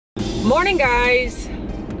Morning, guys.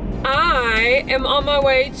 I am on my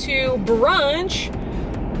way to brunch.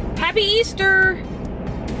 Happy Easter.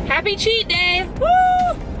 Happy cheat day.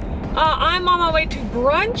 Woo! I'm on my way to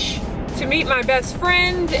brunch to meet my best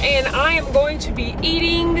friend, and I am going to be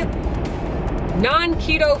eating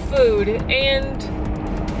non-keto food, and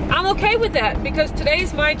I'm okay with that because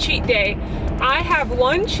today's my cheat day. I have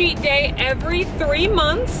one cheat day every 3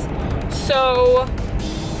 months, so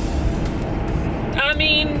I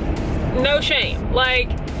mean, no shame. Like,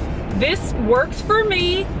 this works for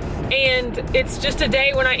me, and it's just a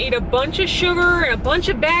day when I eat a bunch of sugar and a bunch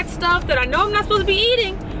of bad stuff that I know I'm not supposed to be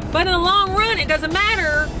eating, but in the long run it doesn't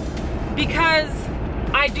matter because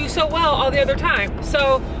I do so well all the other time.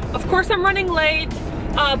 So of course I'm running late,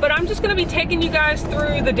 but I'm just gonna be taking you guys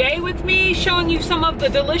through the day with me, showing you some of the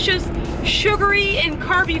delicious sugary and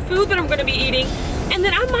carby food that I'm gonna be eating, and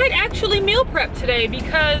then I might actually meal prep today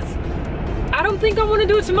because I don't think I want to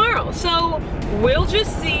do it tomorrow. So we'll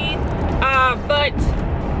just see, but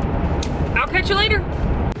I'll catch you later.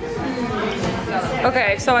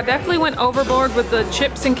 Okay, so I definitely went overboard with the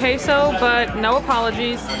chips and queso, but no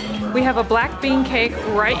apologies. We have a black bean cake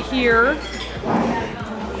right here.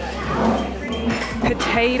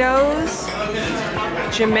 Potatoes,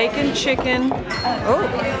 Jamaican chicken. Oh,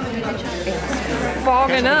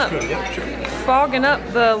 it's fogging up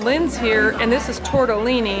the lens here, and this is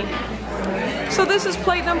tortellini. So this is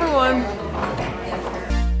plate number 1.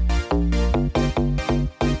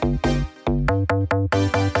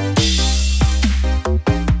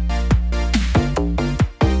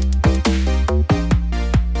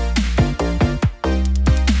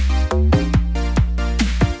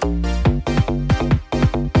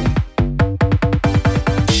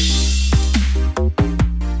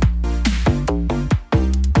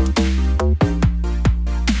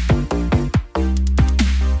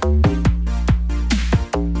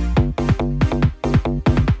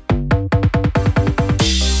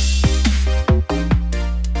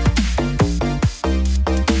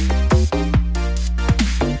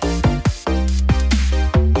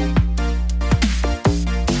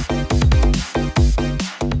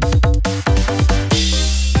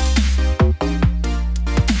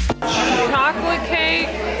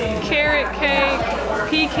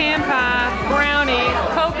 Pecan pie, brownie,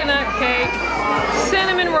 coconut cake,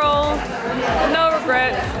 cinnamon roll, no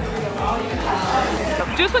regrets.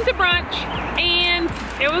 Just went to brunch and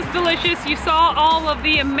it was delicious. You saw all of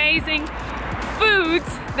the amazing foods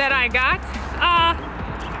that I got.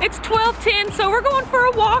 It's 12:10, so we're going for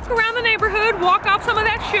a walk around the neighborhood, walk off some of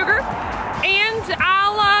that sugar, and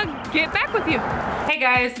I'll get back with you. Hey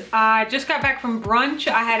guys, I just got back from brunch.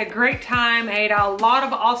 I had a great time. I ate a lot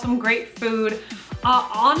of awesome, great food.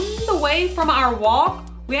 On the way from our walk,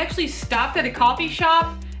 we actually stopped at a coffee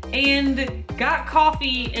shop and got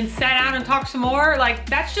coffee and sat down and talked some more. Like,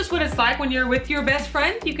 that's just what it's like when you're with your best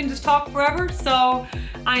friend. You can just talk forever. So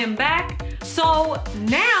I am back. So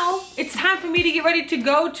now it's time for me to get ready to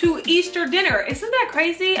go to Easter dinner. Isn't that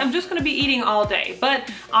crazy? I'm just gonna be eating all day.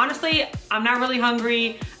 But honestly, I'm not really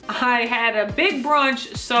hungry. I had a big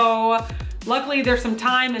brunch, so luckily there's some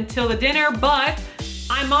time until the dinner, but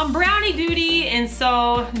I'm on brownie duty, and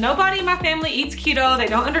so nobody in my family eats keto. They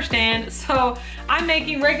don't understand. So I'm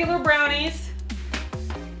making regular brownies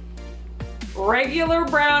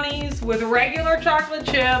with regular chocolate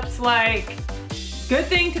chips. Like, good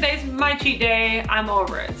thing today's my cheat day. I'm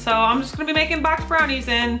over it. So I'm just gonna be making box brownies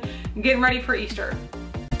and getting ready for Easter.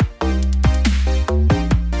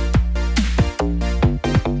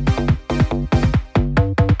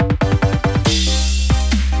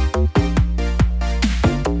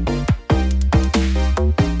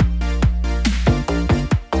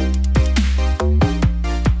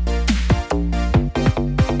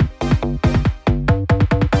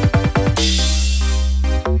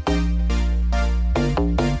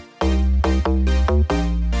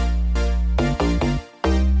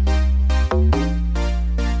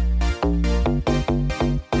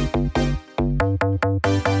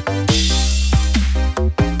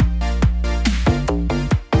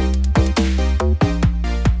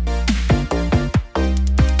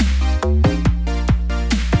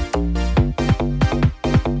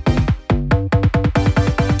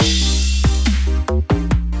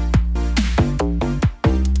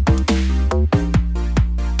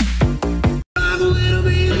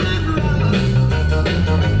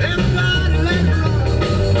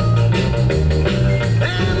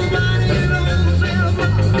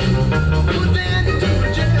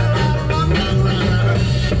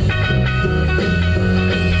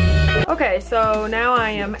 So now I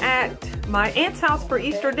am at my aunt's house for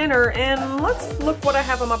Easter dinner, and let's look what I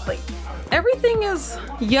have on my plate. Everything is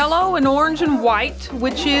yellow and orange and white,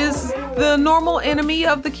 which is the normal enemy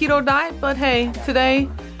of the keto diet, but hey, today,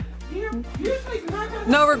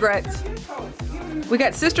 no regrets. We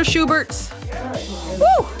got Sister Schubert's.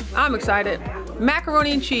 Woo! I'm excited.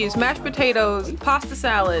 Macaroni and cheese, mashed potatoes, pasta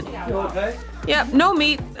salad. Yep, no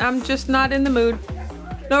meat. I'm just not in the mood.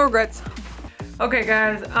 No regrets. Okay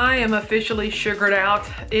guys, I am officially sugared out.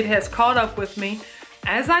 It has caught up with me,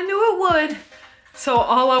 as I knew it would. So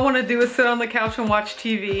all I want to do is sit on the couch and watch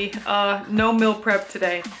TV. No meal prep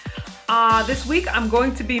today. This week I'm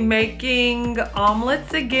going to be making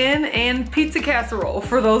omelets again and pizza casserole,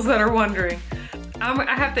 for those that are wondering.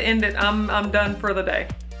 I have to end it. I'm done for the day.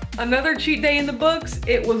 Another cheat day in the books.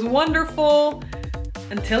 It was wonderful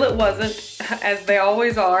until it wasn't, as they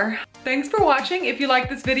always are. Thanks for watching. If you like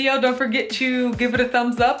this video, don't forget to give it a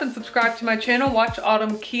thumbs up and subscribe to my channel, Watch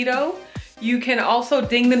Autumn Keto. You can also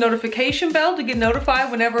ding the notification bell to get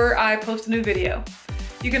notified whenever I post a new video.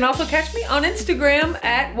 You can also catch me on Instagram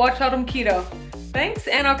at Watch Autumn Keto. Thanks,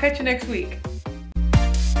 and I'll catch you next week.